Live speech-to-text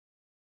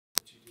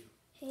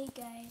Hey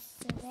guys,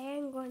 today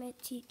I'm going to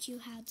teach you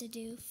how to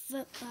do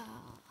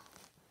football.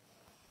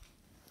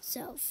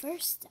 So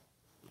first up,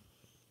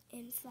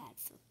 in flag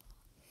football,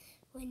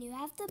 when you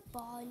have the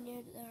ball and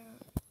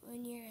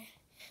when you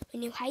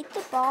hide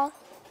the ball,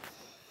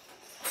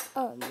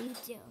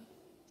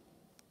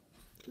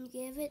 you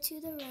give it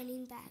to the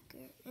running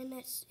backer, and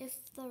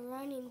if the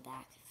running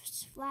back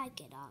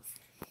flag it off,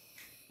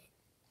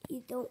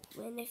 you don't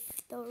win. If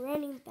the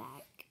running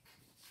back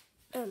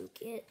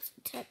gets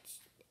touched,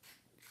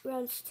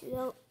 runs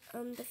to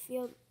the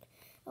field,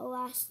 the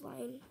last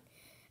line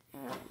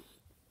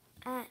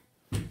at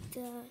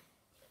the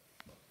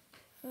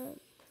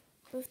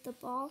with the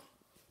ball,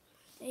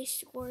 they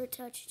score a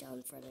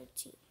touchdown for their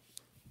team.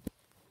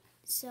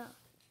 So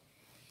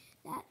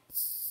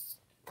that's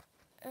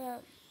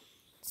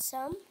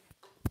some,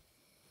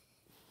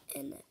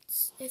 and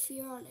that's if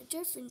you're on a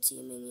different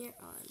team and you're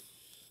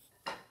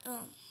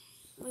on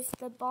with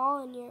the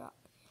ball and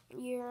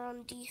you're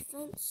on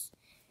defense.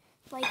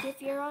 Like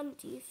if you're on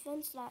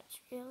defense, that's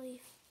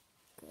really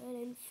good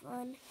and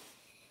fun.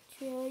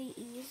 It's really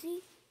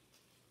easy,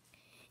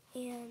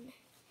 and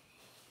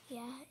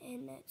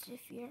and that's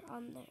if you're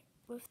on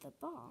with the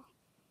ball.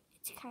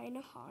 It's kind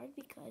of hard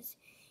because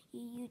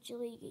you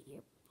usually get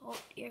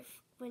your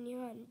when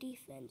you're on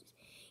defense,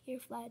 your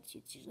flags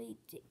usually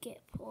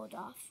get pulled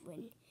off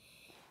when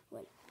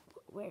the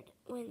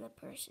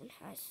person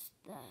has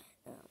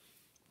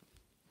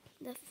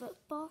the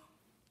football,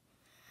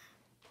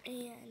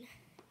 and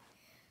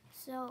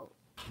so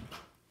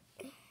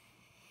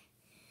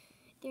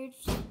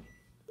there's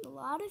a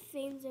lot of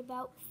things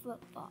about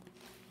football.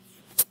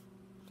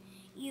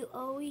 You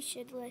always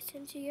should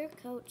listen to your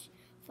coach,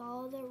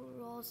 follow the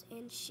rules,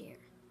 and share.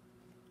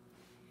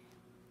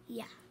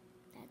 Yeah,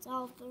 that's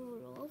all the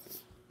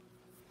rules.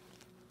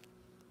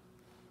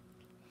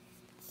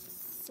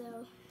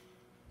 So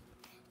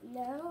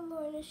now I'm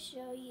going to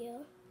show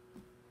you.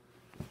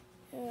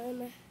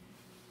 I'm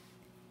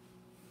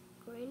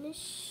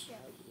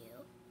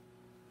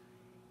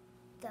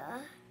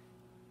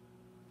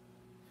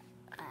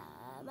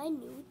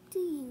new to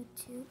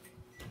YouTube.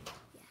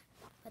 Yeah,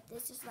 but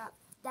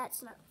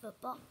that's not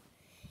football.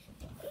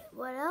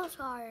 What else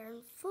are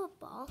in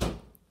football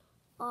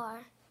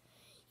are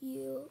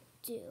you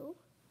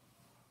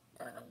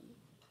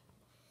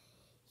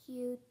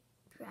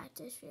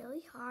practice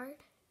really hard.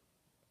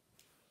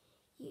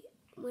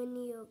 When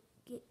you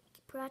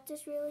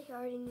practice really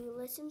hard and you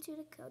listen to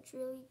the coach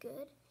really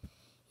good,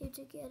 you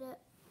to get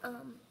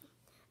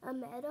a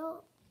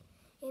medal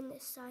in the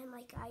sign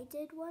like I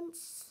did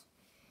once,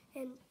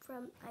 and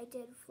I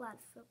did flag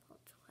football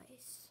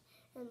twice.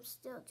 I'm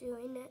still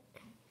doing it.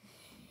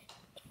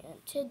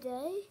 And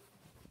today,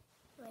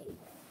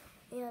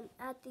 and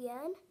at the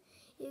end,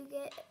 you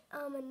get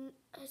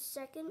a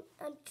second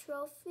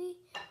trophy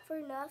for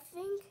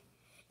nothing,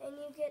 and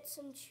you get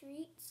some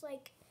treats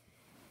like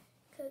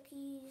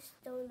cookies,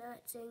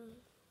 donuts,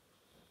 and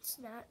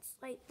snacks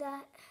like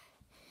that.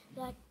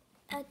 That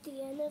at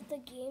the end of the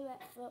game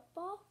at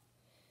football,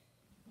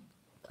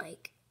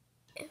 like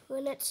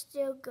when it's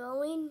still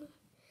going,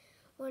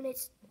 when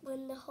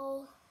the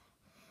whole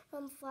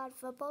flag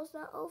football's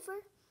not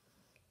over,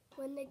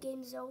 when the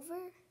game's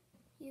over,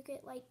 you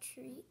get like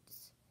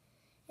treats,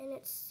 and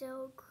it's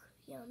so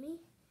yummy.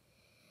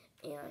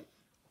 And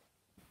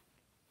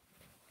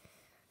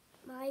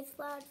my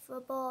flag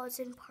football is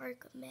in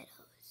Park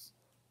Meadows.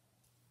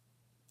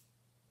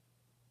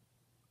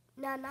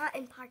 No, not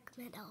in Park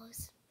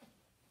Meadows.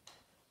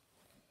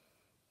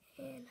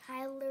 And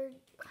Hyward,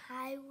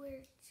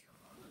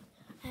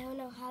 I don't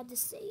know how to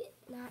say it.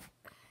 Not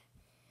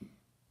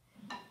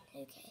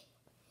okay,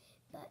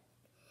 but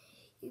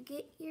you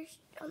get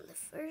on the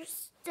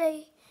first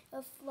day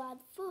of flag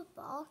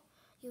football,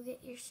 you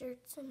get your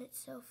shirts, and it's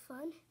so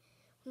fun.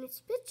 When it's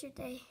picture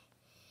day,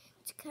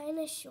 it's kind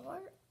of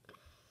short,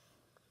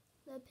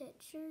 the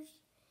pictures,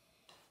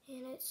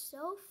 and it's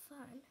so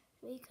fun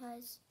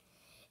because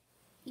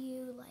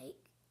you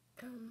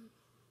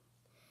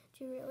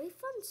do really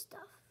fun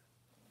stuff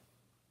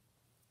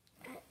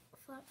at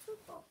flag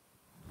football.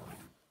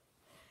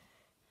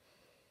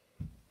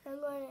 I'm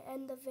going to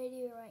end the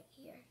video right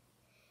here.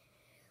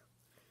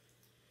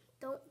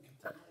 Don't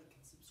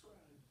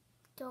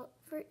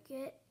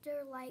forget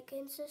to like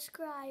and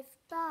subscribe.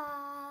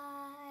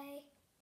 Bye.